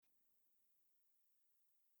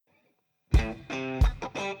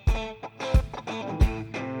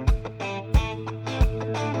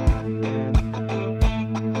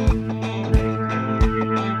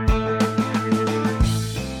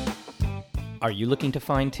Are you looking to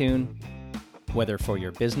fine-tune? Whether for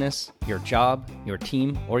your business, your job, your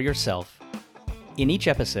team, or yourself. In each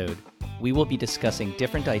episode, we will be discussing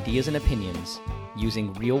different ideas and opinions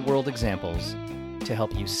using real-world examples to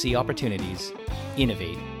help you see opportunities,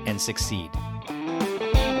 innovate, and succeed.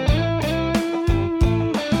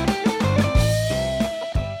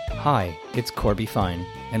 Hi, it's Corby Fine,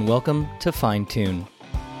 and welcome to Fine Tune.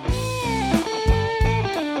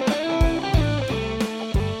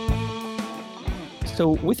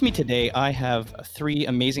 So with me today, I have three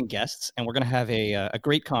amazing guests, and we're going to have a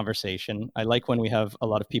great conversation. I like when we have a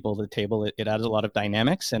lot of people at the table. It adds a lot of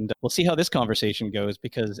dynamics, and we'll see how this conversation goes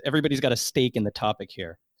because everybody's got a stake in the topic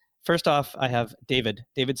here. First off, I have David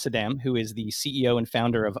Sadam, who is the CEO and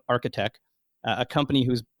founder of Architect, a company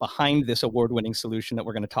who's behind this award-winning solution that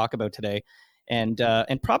we're going to talk about today, and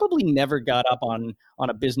probably never got up on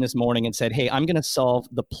a business morning and said, hey, I'm going to solve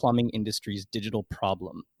the plumbing industry's digital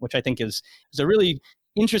problem, which I think is a really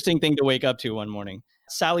interesting thing to wake up to one morning.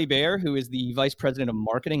 Sally Bayer, who is the Vice President of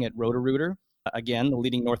Marketing at Roto-Rooter, again, the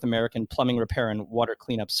leading North American plumbing repair and water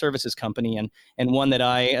cleanup services company, and one that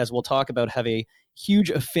I, as we'll talk about, have a huge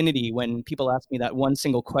affinity when people ask me that one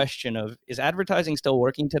single question of, is advertising still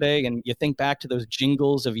working today? And you think back to those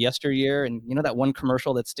jingles of yesteryear and you know that one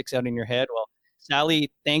commercial that sticks out in your head? Well,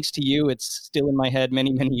 Sally, thanks to you, it's still in my head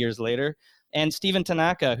many, many years later. And Stephen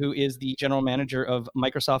Tanaka, who is the General Manager of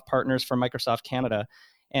Microsoft Partners for Microsoft Canada.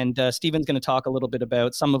 And Stephen's going to talk a little bit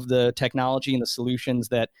about some of the technology and the solutions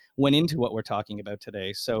that went into what we're talking about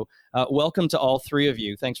today. So welcome to all three of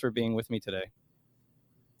you. Thanks for being with me today.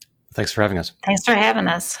 Thanks for having us. Thanks for having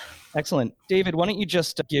us. Excellent. David, why don't you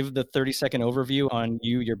just give the 30-second overview on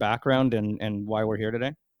you, your background, and why we're here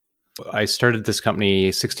today? I started this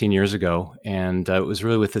company 16 years ago, and it was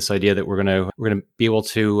really with this idea that we're going to be able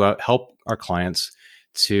to help our clients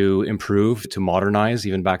to improve, to modernize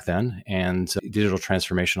even back then. And digital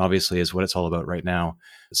transformation obviously is what it's all about right now.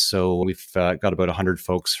 So we've got about 100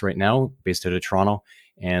 folks right now based out of Toronto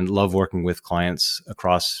and love working with clients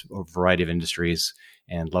across a variety of industries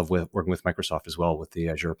and love working with Microsoft as well with the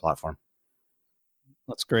Azure platform.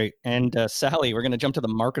 That's great. And Sally, we're going to jump to the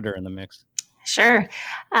marketer in the mix. Sure.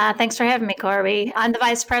 Thanks for having me, Corby. I'm the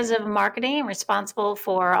Vice President of Marketing, responsible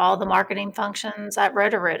for all the marketing functions at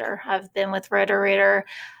Roto-Rooter. I've been with Roto-Rooter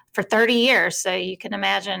for 30 years, so you can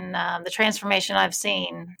imagine the transformation I've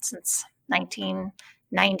seen since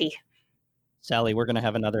 1990. Sally, we're going to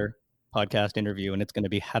have another podcast interview, and it's going to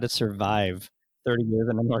be how to survive 30 years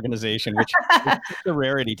in an organization, which is a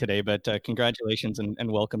rarity today, but congratulations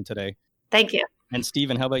and welcome today. Thank you. And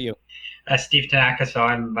Stephen, how about you? Steve Tanaka. So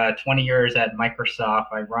I'm 20 years at Microsoft.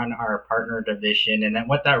 I run our partner division. And then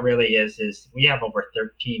what that really is we have over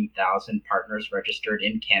 13,000 partners registered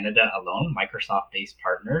in Canada alone, Microsoft-based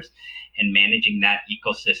partners, and managing that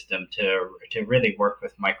ecosystem to really work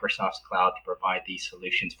with Microsoft's cloud to provide these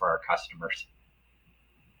solutions for our customers.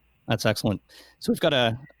 That's excellent. So we've got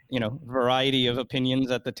a variety of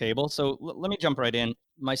opinions at the table. So let me jump right in.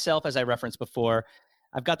 Myself, as I referenced before,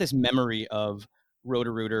 I've got this memory of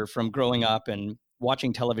Roto-Rooter from growing up and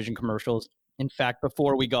watching television commercials. In fact,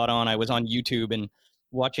 before we got on, I was on YouTube and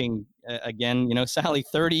watching, again, Sally,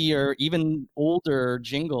 30 or even older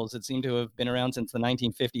jingles that seem to have been around since the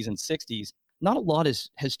 1950s and 60s. Not a lot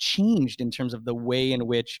has changed in terms of the way in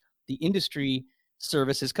which the industry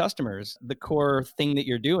services customers. The core thing that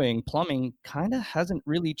you're doing, plumbing, kind of hasn't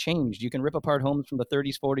really changed. You can rip apart homes from the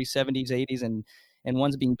 30s, 40s, 70s, 80s, and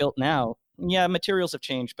ones being built now. Yeah, materials have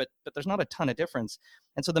changed, but there's not a ton of difference.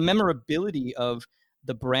 And so the memorability of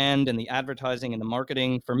the brand and the advertising and the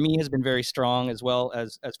marketing for me has been very strong, as well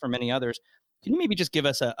as for many others. Can you maybe just give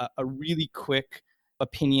us a really quick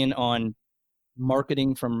opinion on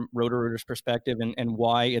marketing from Roto-Rooter's perspective and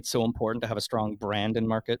why it's so important to have a strong brand and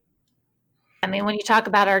market? I mean, when you talk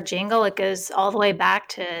about our jingle, it goes all the way back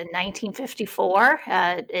to 1954.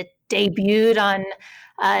 It debuted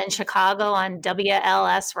in Chicago on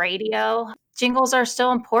WLS radio. Jingles are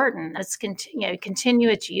still important. It's continue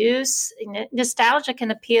its use. Nostalgia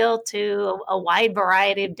can appeal to a wide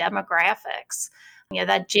variety of demographics.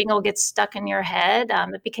 That jingle gets stuck in your head.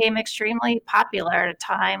 It became extremely popular at a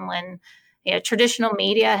time when traditional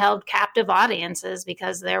media held captive audiences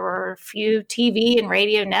because there were few TV and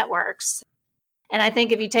radio networks. And I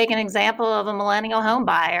think if you take an example of a millennial home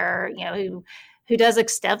buyer, who does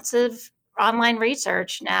extensive online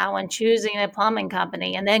research now when choosing a plumbing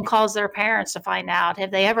company, and then calls their parents to find out,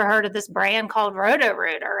 have they ever heard of this brand called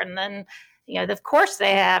Roto-Rooter? And then, of course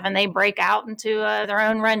they have, and they break out into their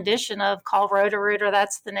own rendition of Call Roto-Rooter,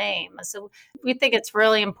 that's the name. So we think it's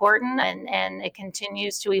really important, and it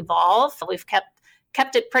continues to evolve. We've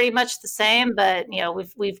kept it pretty much the same, but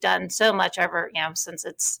we've done so much over since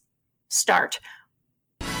its start.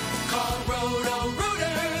 Call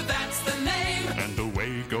Roto-Rooter, that's the name. And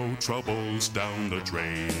away go troubles down the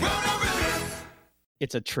drain. Roto-Rooter!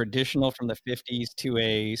 It's a traditional from the 50s to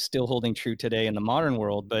a still holding true today in the modern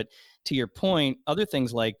world. But to your point, other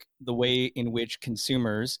things like the way in which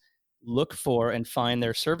consumers look for and find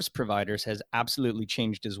their service providers has absolutely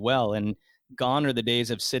changed as well. And gone are the days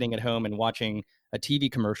of sitting at home and watching a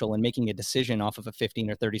TV commercial and making a decision off of a 15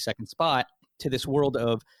 or 30-second spot, to this world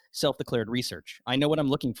of self-declared research. I know what I'm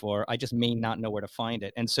looking for. I just may not know where to find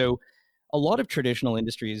it. And so a lot of traditional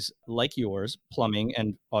industries like yours, plumbing,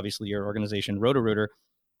 and obviously your organization, Roto-Rooter,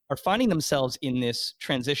 are finding themselves in this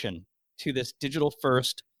transition to this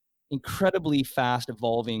digital-first, incredibly fast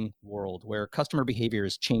evolving world where customer behavior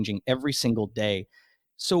is changing every single day.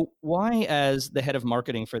 So why, as the head of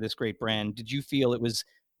marketing for this great brand, did you feel it was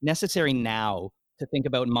necessary now to think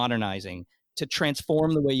about modernizing, to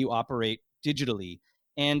transform the way you operate digitally?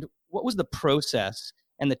 And what was the process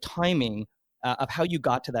and the timing of how you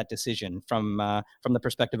got to that decision from the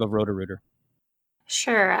perspective of Roto-Rooter?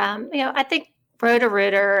 Sure. I think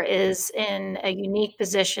Roto-Rooter is in a unique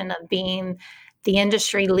position of being the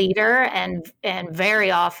industry leader and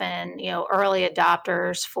very often, early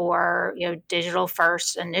adopters for, digital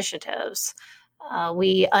first initiatives.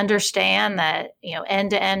 We understand that,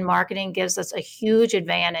 end-to-end marketing gives us a huge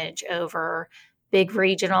advantage over big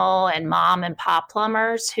regional and mom and pop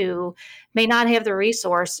plumbers who may not have the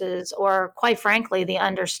resources or, quite frankly, the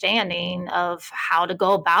understanding of how to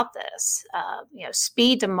go about this.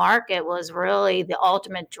 Speed to market was really the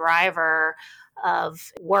ultimate driver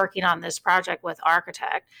of working on this project with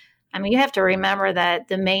Architect. I mean, you have to remember that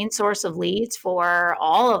the main source of leads for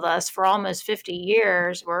all of us for almost 50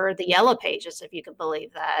 years were the Yellow Pages, if you could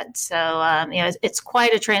believe that. So, it's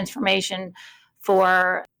quite a transformation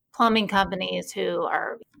for plumbing companies who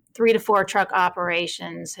are 3 to 4 truck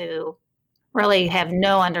operations who really have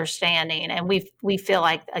no understanding. And we feel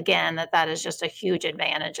like, again, that is just a huge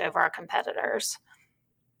advantage over our competitors.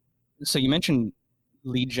 So you mentioned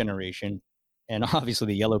lead generation and obviously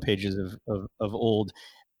the Yellow Pages of old.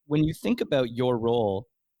 When you think about your role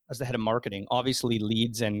as the head of marketing, obviously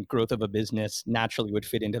leads and growth of a business naturally would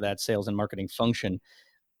fit into that sales and marketing function,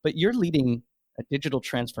 but you're leading a digital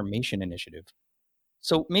transformation initiative.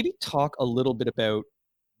 So maybe talk a little bit about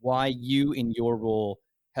why you in your role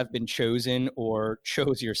have been chosen or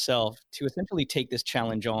chose yourself to essentially take this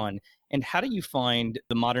challenge on. And how do you find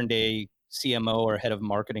the modern day CMO or head of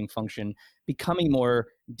marketing function becoming more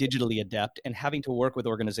digitally adept and having to work with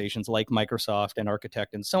organizations like Microsoft and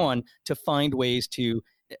Architect and so on to find ways to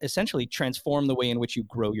essentially transform the way in which you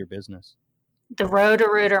grow your business? The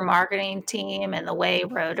Roto-Rooter marketing team and the way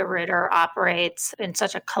Roto-Rooter operates in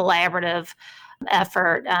such a collaborative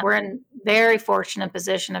effort. We're in very fortunate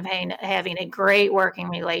position of having a great working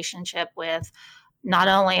relationship with not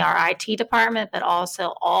only our IT department, but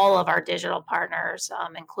also all of our digital partners,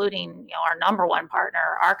 including our number one partner,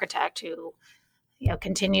 Architect, who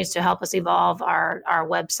continues to help us evolve our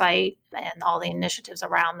website and all the initiatives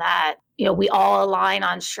around that. We all align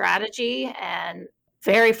on strategy, and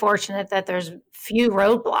very fortunate that there's few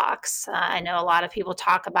roadblocks. I know a lot of people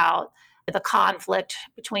talk about the conflict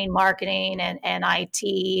between marketing and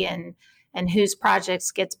IT and whose projects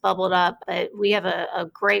gets bubbled up, but we have a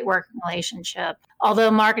great working relationship. Although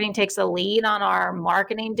marketing takes a lead on our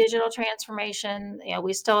marketing digital transformation,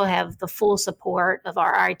 we still have the full support of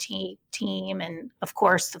our IT team and, of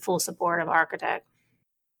course, the full support of Architect.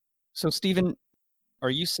 So, Stephen, are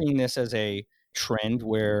you seeing this as a trend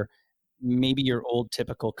where maybe your old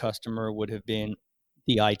typical customer would have been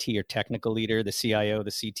the IT or technical leader, the CIO,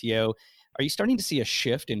 the CTO? Are you starting to see a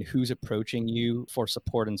shift in who's approaching you for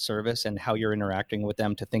support and service and how you're interacting with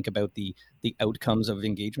them to think about the outcomes of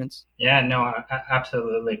engagements? Yeah, no,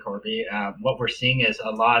 absolutely, Corby. What we're seeing is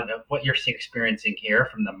a lot of what you're experiencing here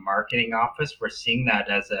from the marketing office. We're seeing that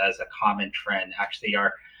as a common trend. Actually,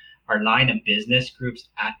 our line of business groups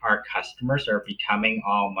at our customers are becoming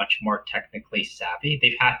all much more technically savvy.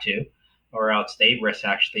 They've had to, or else they risk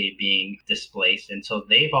actually being displaced. And so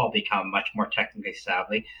they've all become much more technically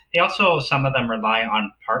savvy. They also, some of them rely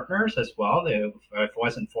on partners as well. If it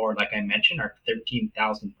wasn't for, like I mentioned, our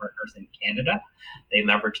 13,000 partners in Canada, they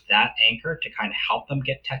leverage that anchor to kind of help them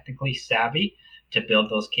get technically savvy to build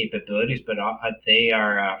those capabilities, but they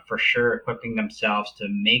are for sure equipping themselves to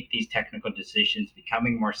make these technical decisions,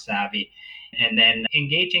 becoming more savvy, and then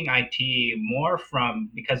engaging IT more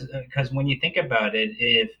because when you think about it,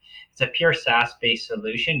 if it's a pure SaaS-based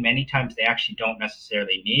solution, many times they actually don't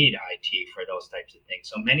necessarily need IT for those types of things.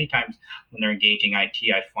 So many times when they're engaging IT,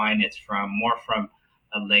 I find it's more from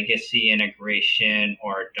a legacy integration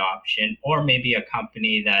or adoption, or maybe a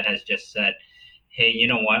company that has just said, hey, you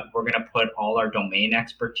know what, we're going to put all our domain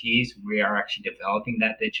expertise, we are actually developing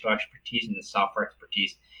that digital expertise and the software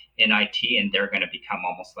expertise in IT, and they're going to become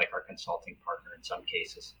almost like our consulting partner in some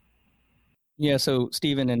cases. Yeah, so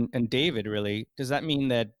Stephen and David, really, does that mean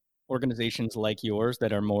that organizations like yours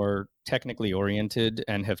that are more technically oriented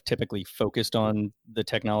and have typically focused on the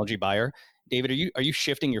technology buyer, David, are you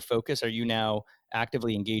shifting your focus? Are you now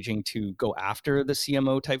actively engaging to go after the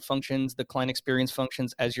CMO type functions, the client experience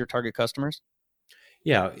functions as your target customers?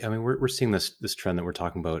 Yeah, I mean, we're seeing this trend that we're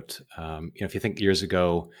talking about. If you think years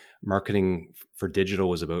ago, marketing for digital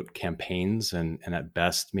was about campaigns and at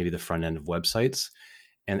best maybe the front end of websites,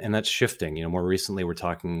 and that's shifting. More recently we're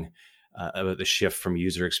talking about the shift from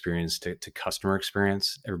user experience to customer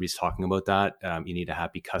experience. Everybody's talking about that. You need a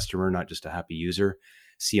happy customer, not just a happy user.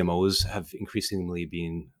 CMOs have increasingly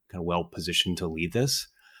been kind of well positioned to lead this.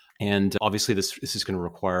 And obviously, this is going to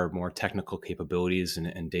require more technical capabilities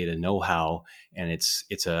and data know-how, and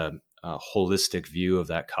it's a holistic view of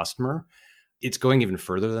that customer. It's going even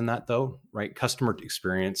further than that, though, right? Customer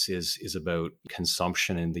experience is about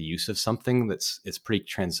consumption and the use of something it's pretty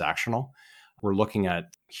transactional. We're looking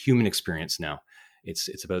at human experience now.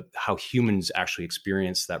 It's about how humans actually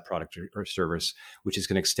experience that product or service, which is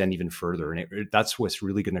going to extend even further. And that's what's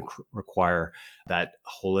really going to require that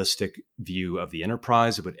holistic view of the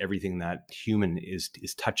enterprise, about everything that human is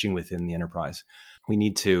touching within the enterprise. We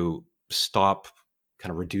need to stop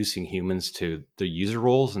kind of reducing humans to the user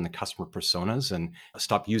roles and the customer personas, and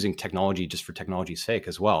stop using technology just for technology's sake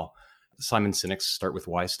as well. Simon Sinek's Start With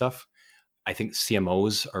Why stuff. I think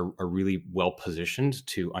CMOs are really well positioned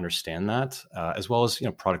to understand that, as well as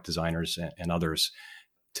product designers and others,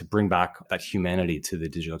 to bring back that humanity to the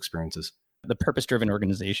digital experiences. The purpose-driven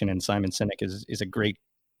organization and Simon Sinek is a great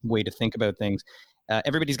way to think about things.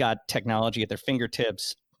 Everybody's got technology at their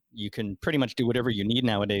fingertips. You can pretty much do whatever you need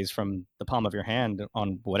nowadays from the palm of your hand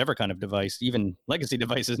on whatever kind of device. Even legacy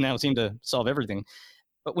devices now seem to solve everything.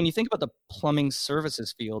 But when you think about the plumbing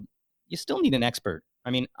services field, you still need an expert. I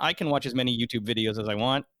mean, I can watch as many YouTube videos as I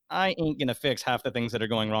want. I ain't going to fix half the things that are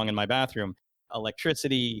going wrong in my bathroom.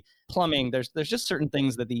 Electricity, plumbing, there's just certain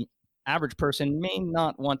things that the average person may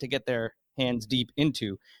not want to get their hands deep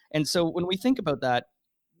into. And so when we think about that,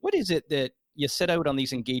 what is it that you set out on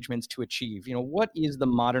these engagements to achieve? What is the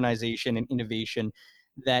modernization and innovation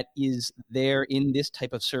that is there in this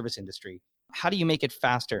type of service industry? How do you make it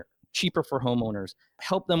faster, cheaper for homeowners,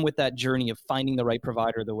 help them with that journey of finding the right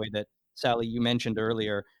provider, the way that Sally, you mentioned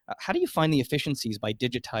earlier? How do you find the efficiencies by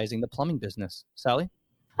digitizing the plumbing business? Sally?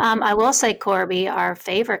 I will say, Corby, our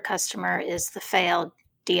favorite customer is the failed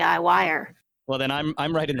DIYer. Well, then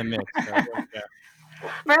I'm right in the mix. So, yeah.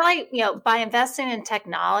 Really, by investing in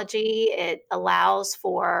technology, it allows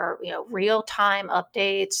for, real-time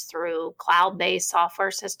updates through cloud-based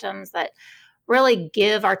software systems that really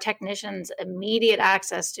give our technicians immediate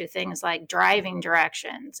access to things like driving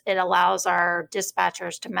directions. It allows our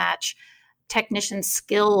dispatchers to match technician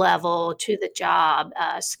skill level to the job,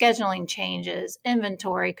 scheduling changes,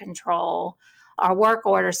 inventory control. Our work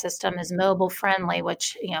order system is mobile friendly,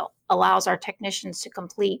 which allows our technicians to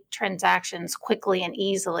complete transactions quickly and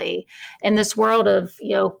easily. In this world of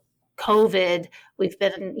COVID, we've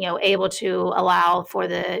been able to allow for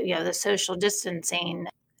the social distancing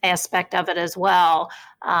aspect of it as well.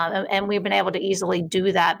 And we've been able to easily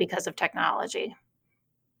do that because of technology.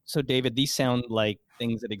 So David, these sound like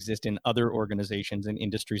things that exist in other organizations and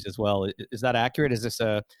industries as well. Is that accurate? Is this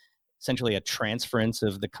essentially a transference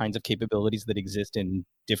of the kinds of capabilities that exist in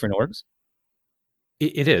different orgs?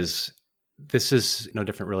 It is. This is no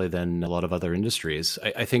different really than a lot of other industries.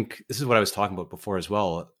 I think this is what I was talking about before as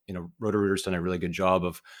well. Roto-Rooter's done a really good job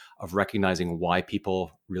of recognizing why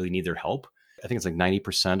people really need their help. I think it's like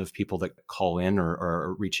 90% of people that call in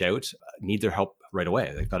or reach out need their help right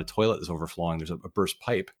away. They've got a toilet that's overflowing. There's a burst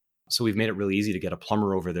pipe. So we've made it really easy to get a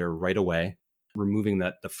plumber over there right away, removing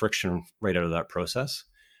the friction right out of that process.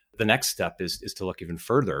 The next step is to look even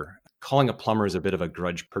further. Calling a plumber is a bit of a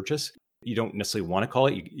grudge purchase. You don't necessarily want to call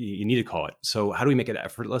it. You need to call it. So how do we make it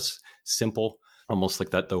effortless, simple, almost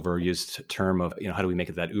like that overused term of, how do we make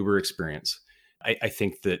it that Uber experience? I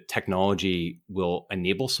think that technology will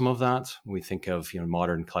enable some of that. When we think of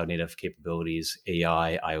modern cloud native capabilities,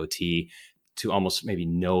 AI, IoT, to almost maybe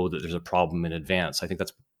know that there's a problem in advance. I think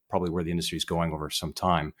that's probably where the industry is going over some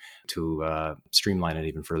time to streamline it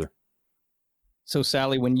even further. So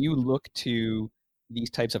Sally, when you look to these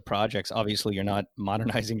types of projects, obviously you're not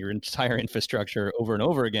modernizing your entire infrastructure over and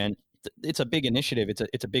over again. It's a big initiative.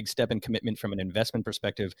 It's a big step in commitment from an investment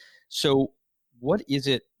perspective. So what is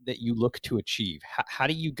it that you look to achieve? How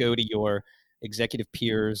do you go to your executive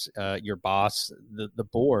peers, your boss, the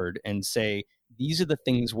board, and say, these are the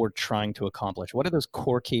things we're trying to accomplish? What are those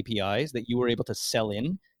core KPIs that you were able to sell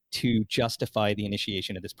in to justify the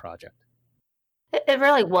initiation of this project? It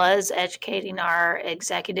really was educating our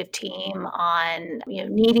executive team on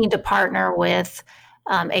needing to partner with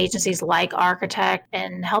agencies like Architect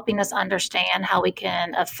and helping us understand how we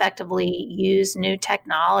can effectively use new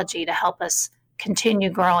technology to help us continue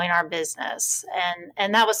growing our business.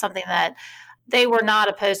 And that was something that they were not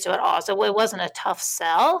opposed to at all. So it wasn't a tough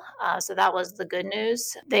sell. So that was the good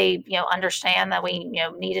news. They, understand that we,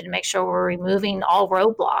 needed to make sure we're removing all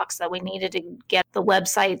roadblocks, that we needed to get the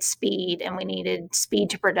website speed and we needed speed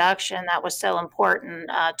to production. That was so important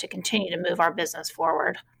to continue to move our business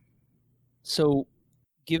forward. So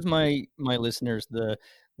give my listeners the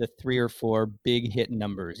 3 or 4 big hit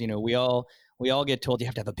numbers. We all get told you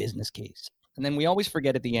have to have a business case. And then we always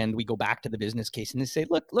forget at the end, we go back to the business case and they say,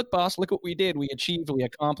 look, boss, look what we did. We achieved, we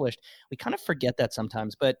accomplished. We kind of forget that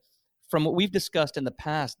sometimes. But from what we've discussed in the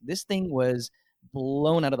past, this thing was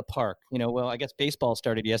blown out of the park. Well, I guess baseball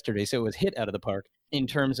started yesterday, so it was hit out of the park in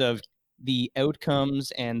terms of the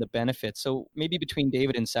outcomes and the benefits. So maybe between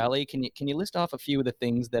David and Sally, can you list off a few of the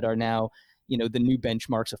things that are now, the new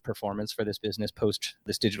benchmarks of performance for this business post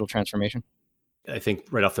this digital transformation? I think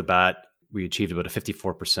right off the bat, we achieved about a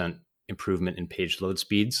 54% improvement in page load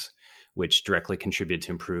speeds, which directly contributed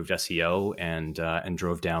to improved SEO and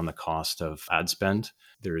drove down the cost of ad spend.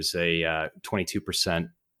 There's a 22%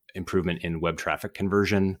 improvement in web traffic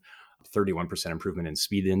conversion, 31% improvement in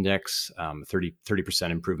speed index,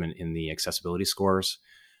 30% improvement in the accessibility scores.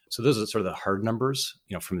 So those are sort of the hard numbers.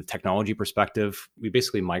 From the technology perspective, we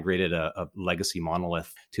basically migrated a legacy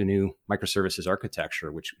monolith to a new microservices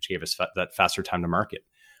architecture, which gave us that faster time to market.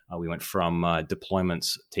 We went from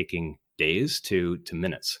deployments taking days to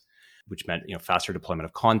minutes, which meant faster deployment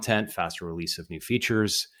of content, faster release of new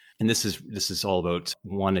features. And this is all about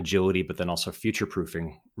one, agility, but then also future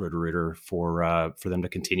proofing Roto-Rooter for them to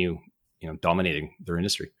continue dominating their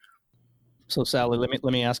industry. So Sally,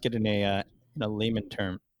 let me ask it in a layman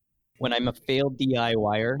term. When I'm a failed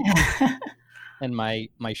DIYer and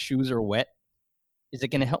my shoes are wet, is it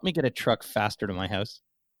going to help me get a truck faster to my house?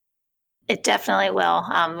 It definitely will.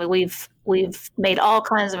 We've made all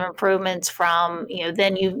kinds of improvements from,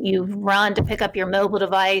 then you run to pick up your mobile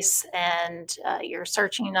device and you're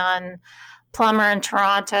searching on plumber in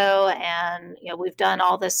Toronto, and we've done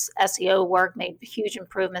all this SEO work, made huge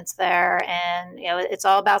improvements there, and it's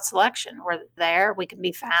all about selection. We're there, we can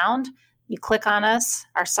be found. You click on us,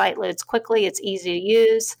 our site loads quickly, it's easy to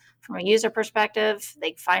use. From a user perspective,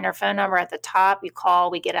 they find our phone number at the top, you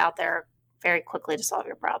call, we get out there very quickly to solve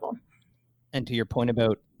your problem. And to your point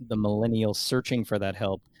about the millennials searching for that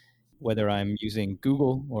help, whether I'm using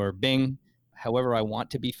Google or Bing, however I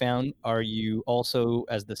want to be found, are you also,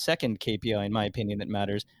 as the second KPI, in my opinion, that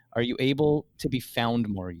matters, are you able to be found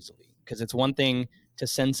more easily? Because it's one thing to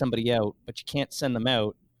send somebody out, but you can't send them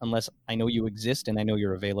out unless I know you exist and I know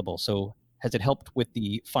you're available. So has it helped with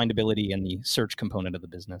the findability and the search component of the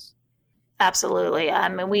business? Absolutely. I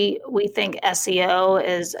mean, we think SEO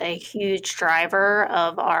is a huge driver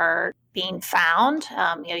of our being found.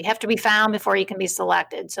 You have to be found before you can be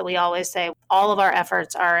selected. So we always say all of our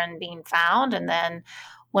efforts are in being found. And then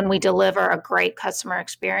when we deliver a great customer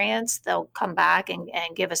experience, they'll come back and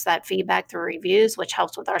give us that feedback through reviews, which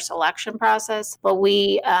helps with our selection process. But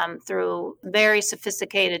we, through very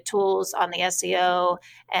sophisticated tools on the SEO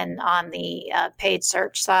and on the paid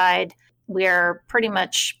search side, we're pretty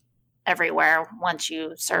much everywhere once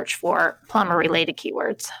you search for plumber-related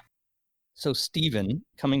keywords. So Stephen,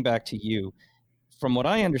 coming back to you, from what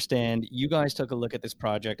I understand, you guys took a look at this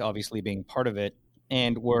project, obviously being part of it,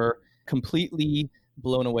 and were completely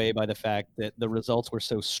blown away by the fact that the results were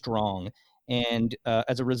so strong. And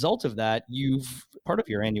as a result of that, part of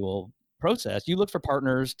your annual process, you look for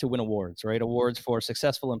partners to win awards, right? Awards for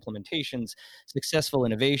successful implementations, successful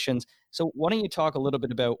innovations. So why don't you talk a little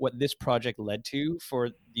bit about what this project led to for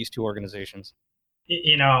these two organizations?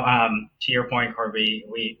 To your point, Corby,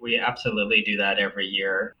 we absolutely do that every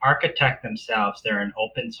year. Architect themselves, they're an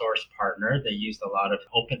open source partner. They use a lot of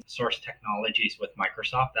open source technologies with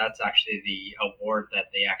Microsoft. That's actually the award that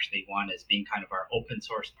they actually won as being kind of our open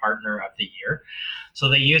source partner of the year. So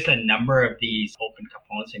they use a number of these open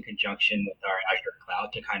components in conjunction with our Azure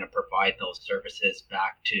Cloud to kind of provide those services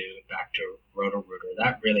back to Roto-Rooter.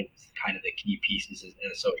 That really was kind of the key pieces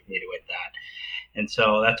associated with that. And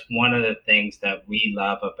so that's one of the things that we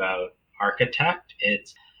love about Architect.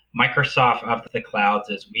 It's Microsoft of the clouds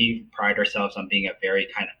is we pride ourselves on being a very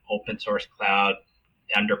kind of open source cloud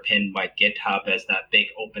underpinned by GitHub as that big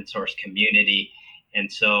open source community.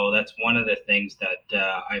 And so that's one of the things that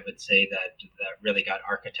I would say that really got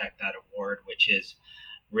Architect that award, which is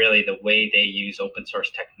really the way they use open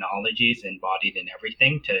source technologies embodied in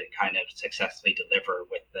everything to kind of successfully deliver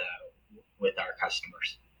with our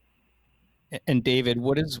customers. And David,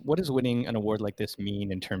 what does winning an award like this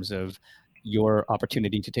mean in terms of your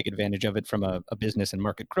opportunity to take advantage of it from a business and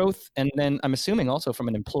market growth? And then I'm assuming also from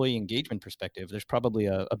an employee engagement perspective, there's probably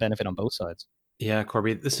a benefit on both sides. Yeah,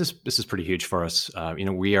 Corby, this is pretty huge for us.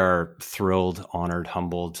 We are thrilled, honored,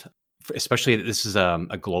 humbled. Especially this is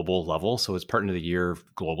a global level, so it's partner of the year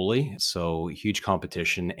globally. So huge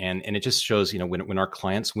competition, and it just shows when our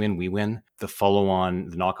clients win, we win. The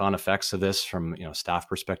the knock-on effects of this from staff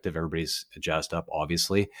perspective, everybody's jazzed up,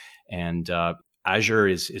 obviously, and Azure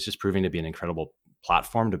is just proving to be an incredible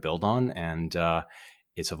platform to build on, and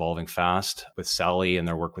it's evolving fast. With Sally and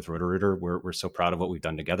their work with Roto-Rooter, we're so proud of what we've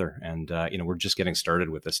done together, and we're just getting started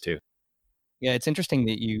with this too. Yeah, it's interesting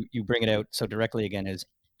that you bring it out so directly again as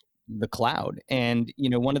the cloud. And,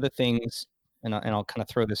 one of the things, and I'll kind of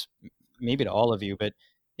throw this maybe to all of you, but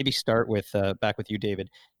maybe start with back with you, David.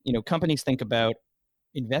 Companies think about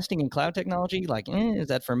investing in cloud technology, like, is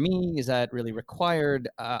that for me? Is that really required?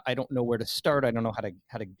 I don't know where to start. I don't know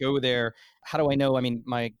how to go there. How do I know? I mean,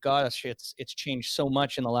 my gosh, it's changed so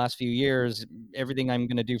much in the last few years. Everything I'm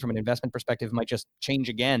going to do from an investment perspective might just change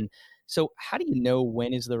again. So how do you know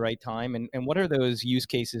when is the right time? And what are those use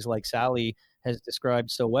cases like Sally has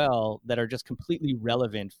described so well that are just completely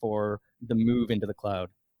relevant for the move into the cloud?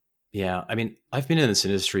 Yeah, I mean, I've been in this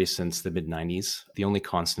industry since the mid-90s. The only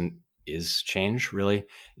constant is change, really.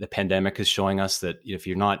 The pandemic is showing us that if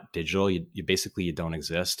you're not digital, you don't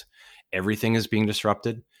exist. Everything is being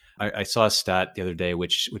disrupted. I saw a stat the other day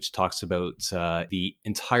which talks about the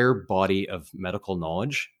entire body of medical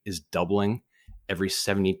knowledge is doubling every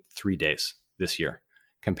 73 days this year,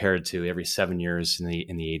 compared to every 7 years in the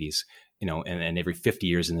 80s, and every 50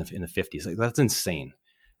 years in the 50s. Like, that's insane.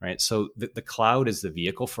 Right. So the cloud is the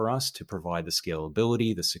vehicle for us to provide the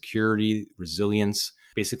scalability, the security, resilience,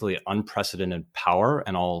 basically unprecedented power,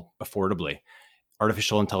 and all affordably.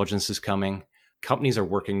 Artificial intelligence is coming. Companies are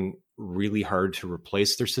working really hard to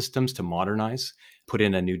replace their systems, to modernize, put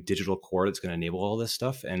in a new digital core that's going to enable all this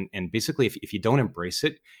stuff. And basically, if you don't embrace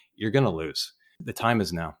it, you're going to lose. The time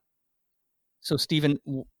is now. So, Stephen,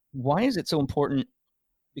 why is it so important?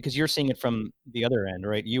 Because you're seeing it from the other end,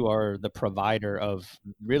 right? You are the provider of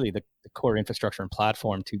really the core infrastructure and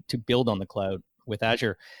platform to build on the cloud with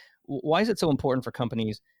Azure. Why is it so important for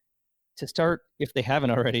companies to start, if they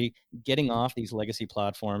haven't already, getting off these legacy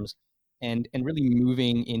platforms and really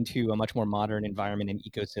moving into a much more modern environment and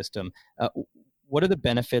ecosystem? What are the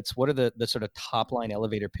benefits? What are the sort of top line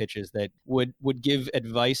elevator pitches that would give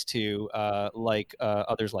advice to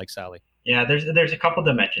others like Sally? Yeah, there's a couple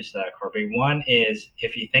dimensions to that, Corby. One is,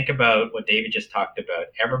 if you think about what David just talked about,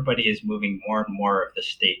 everybody is moving more and more of the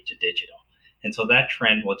state to digital. And so that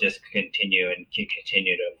trend will just continue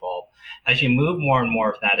to evolve. As you move more and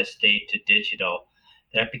more of that estate to digital,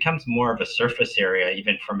 that becomes more of a surface area,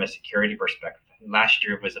 even from a security perspective. Last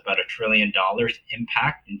year was about $1 trillion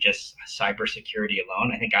impact in just cybersecurity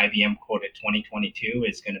alone. I think IBM quoted 2022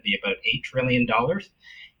 is going to be about $8 trillion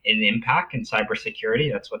in impact in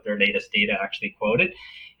cybersecurity. That's what their latest data actually quoted.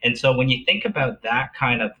 And so when you think about that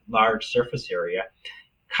kind of large surface area,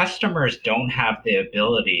 customers don't have the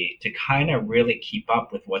ability to kind of really keep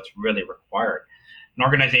up with what's really required. An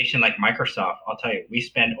organization like Microsoft, I'll tell you, we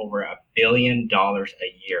spend over $1 billion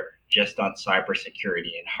a year just on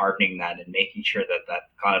cybersecurity and hardening that and making sure that that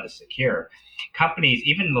cloud is secure. Companies,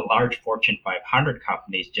 even the large Fortune 500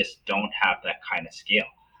 companies, just don't have that kind of scale.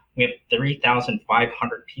 We have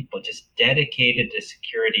 3,500 people just dedicated to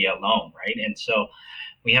security alone, right? And so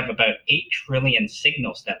we have about 8 trillion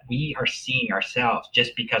signals that we are seeing ourselves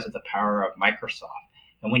just because of the power of Microsoft.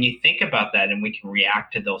 And when you think about that and we can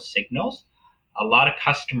react to those signals, a lot of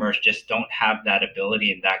customers just don't have that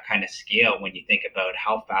ability and that kind of scale when you think about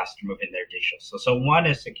how fast they're moving their digital. So one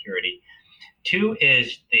is security. Two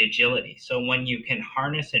is the agility. So when you can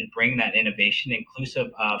harness and bring that innovation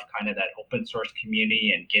inclusive of kind of that open source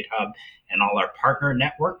community and GitHub and all our partner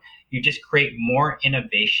network, you just create more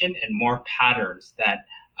innovation and more patterns that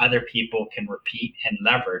other people can repeat and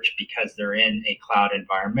leverage because they're in a cloud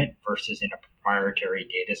environment versus in a proprietary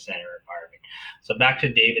data center environment. So back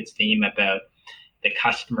to David's theme about the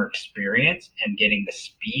customer experience and getting the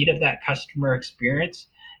speed of that customer experience,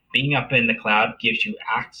 being up in the cloud gives you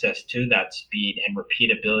access to that speed and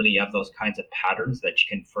repeatability of those kinds of patterns that you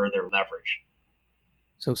can further leverage.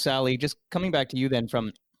 So Sally, just coming back to you then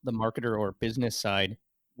from the marketer or business side,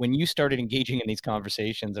 when you started engaging in these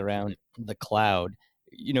conversations around the cloud,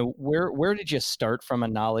 where did you start from a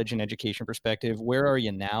knowledge and education perspective? Where are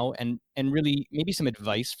you now? And really maybe some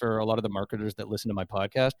advice for a lot of the marketers that listen to my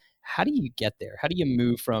podcast. How do you get there? How do you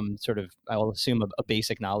move from sort of, I'll assume a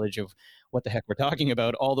basic knowledge of what the heck we're talking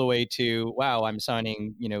about all the way to, wow, I'm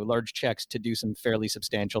signing, large checks to do some fairly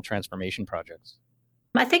substantial transformation projects?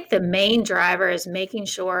 I think the main driver is making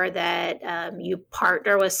sure that you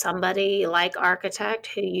partner with somebody like Architect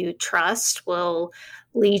who you trust will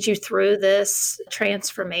lead you through this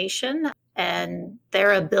transformation, and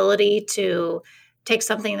their ability to take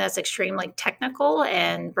something that's extremely technical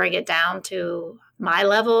and bring it down to my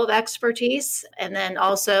level of expertise. And then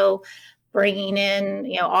also bringing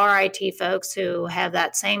in, our IT folks who have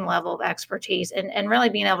that same level of expertise and really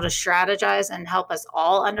being able to strategize and help us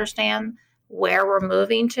all understand where we're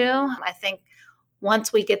moving to. I think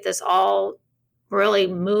once we get this all really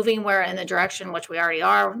moving, we're in the direction which we already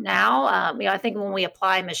are now. I think when we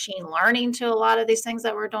apply machine learning to a lot of these things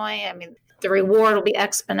that we're doing, the reward will be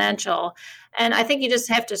exponential. And I think you just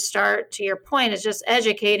have to start, to your point, is just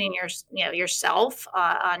educating yourself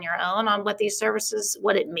on your own on what these services,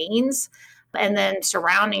 what it means, and then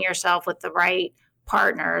surrounding yourself with the right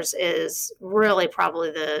partners is really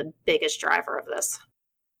probably the biggest driver of this.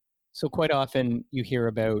 So quite often you hear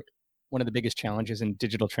about one of the biggest challenges in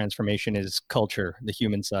digital transformation is culture, the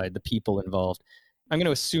human side, the people involved. I'm going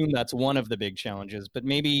to assume that's one of the big challenges, but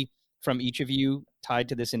maybe from each of you tied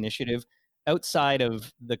to this initiative, outside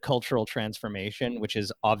of the cultural transformation, which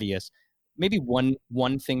is obvious, maybe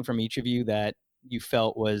one thing from each of you that you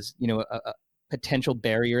felt was, a potential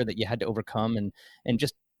barrier that you had to overcome, and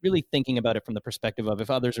just really thinking about it from the perspective of, if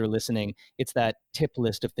others are listening, it's that tip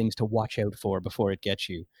list of things to watch out for before it gets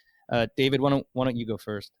you. David, why don't you go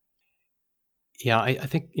first? Yeah, I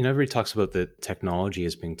think everybody talks about the technology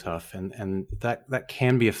as being tough, and that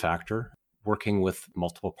can be a factor. Working with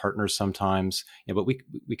multiple partners sometimes, but we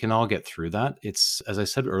can all get through that. It's, as I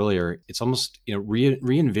said earlier, it's almost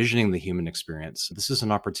re-envisioning the human experience. This is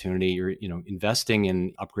an opportunity. You're investing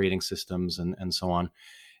in upgrading systems and so on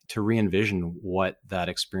to re-envision what that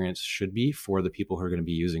experience should be for the people who are going to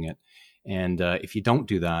be using it. And if you don't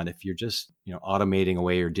do that, if you're just automating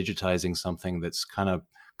away or digitizing something that's kind of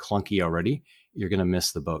clunky already, you're going to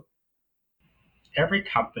miss the boat. Every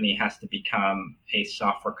company has to become a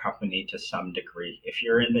software company to some degree. If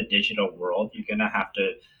you're in the digital world, you're going to have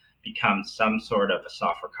to become some sort of a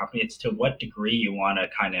software company. It's to what degree you want to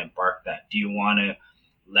kind of embark that. Do you want to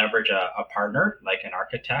leverage a partner like an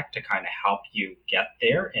architect to kind of help you get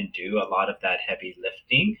there and do a lot of that heavy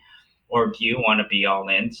lifting? Or do you want to be all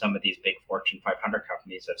in? Some of these big Fortune 500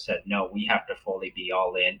 companies have said, no, we have to fully be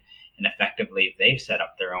all in. And effectively, they've set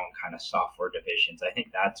up their own kind of software divisions. I think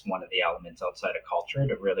that's one of the elements outside of culture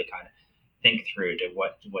to really kind of think through to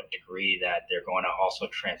what degree that they're going to also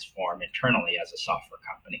transform internally as a software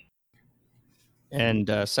company.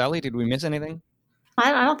 And Sally, did we miss anything?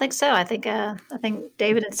 I don't think so. I think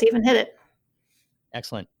David and Stephen hit it.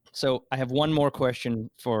 Excellent. So I have one more question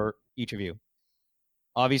for each of you.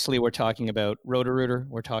 Obviously, we're talking about Roto-Rooter.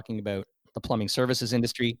 We're talking about the plumbing services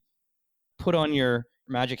industry. Put on your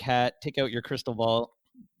magic hat, take out your crystal ball.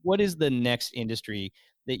 What is the next industry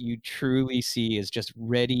that you truly see is just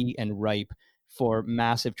ready and ripe for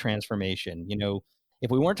massive transformation?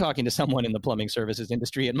 If we weren't talking to someone in the plumbing services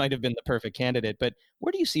industry, it might have been the perfect candidate. But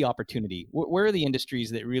where do you see opportunity? Where are the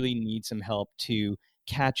industries that really need some help to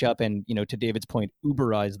catch up and, to David's point,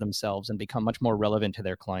 Uberize themselves and become much more relevant to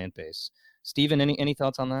their client base? Stephen, any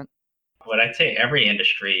thoughts on that? What I'd say every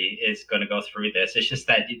industry is going to go through this. It's just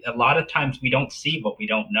that a lot of times we don't see what we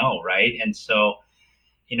don't know, right? And so,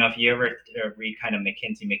 if you ever read kind of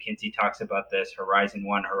McKinsey talks about this Horizon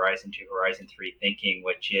 1, Horizon 2, Horizon 3 thinking,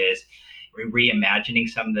 which is reimagining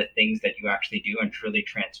some of the things that you actually do and truly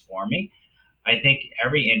transforming. I think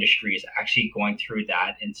every industry is actually going through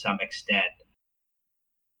that in some extent.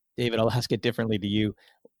 David, I'll ask it differently to you.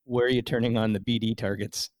 Where are you turning on the BD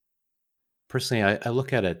targets? Personally, I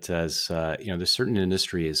look at it as, there's certain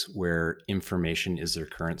industries where information is their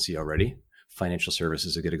currency already. Financial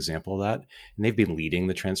services is a good example of that. And they've been leading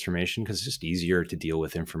the transformation because it's just easier to deal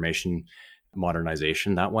with information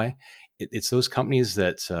modernization that way. It's those companies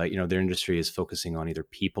that, their industry is focusing on either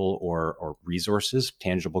people or resources,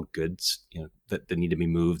 tangible goods, that need to be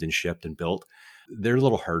moved and shipped and built. They're a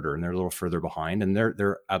little harder and they're a little further behind. And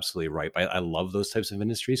they're absolutely right. I love those types of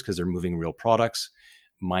industries because they're moving real products.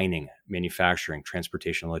 Mining, manufacturing,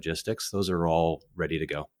 transportation, logistics, those are all ready to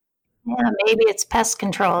go. Yeah, maybe it's pest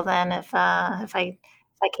control then if I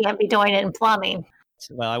can't be doing it in plumbing.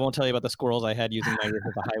 Well, I won't tell you about the squirrels I had using my roof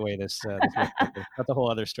of the highway this week. That's a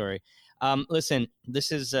whole other story. Listen, this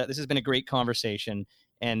has been a great conversation,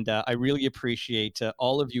 and I really appreciate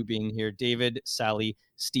all of you being here. David, Sally,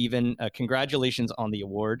 Stephen, congratulations on the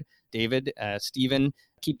award. David, Stephen,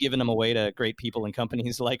 keep giving them away to great people and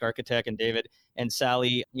companies like Architect and David. And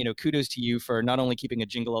Sally, kudos to you for not only keeping a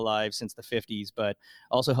jingle alive since the 50s, but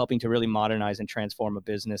also helping to really modernize and transform a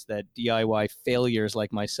business that DIY failures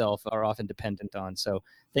like myself are often dependent on. So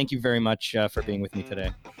thank you very much for being with me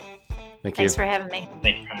today. Thanks for having me.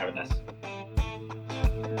 Thank you for having us.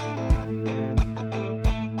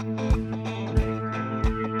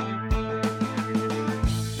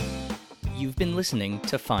 You've been listening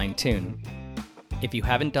to Fine Tune. If you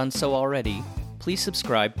haven't done so already, please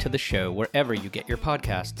subscribe to the show wherever you get your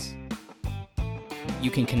podcasts.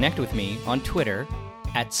 You can connect with me on Twitter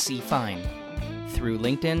 @CFine, through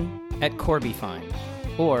LinkedIn @CorbyFine,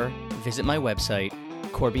 or visit my website,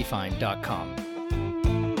 corbyfine.com.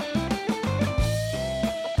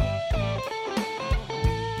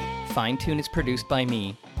 Fine Tune is produced by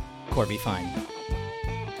me, Corby Fine.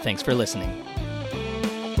 Thanks for listening.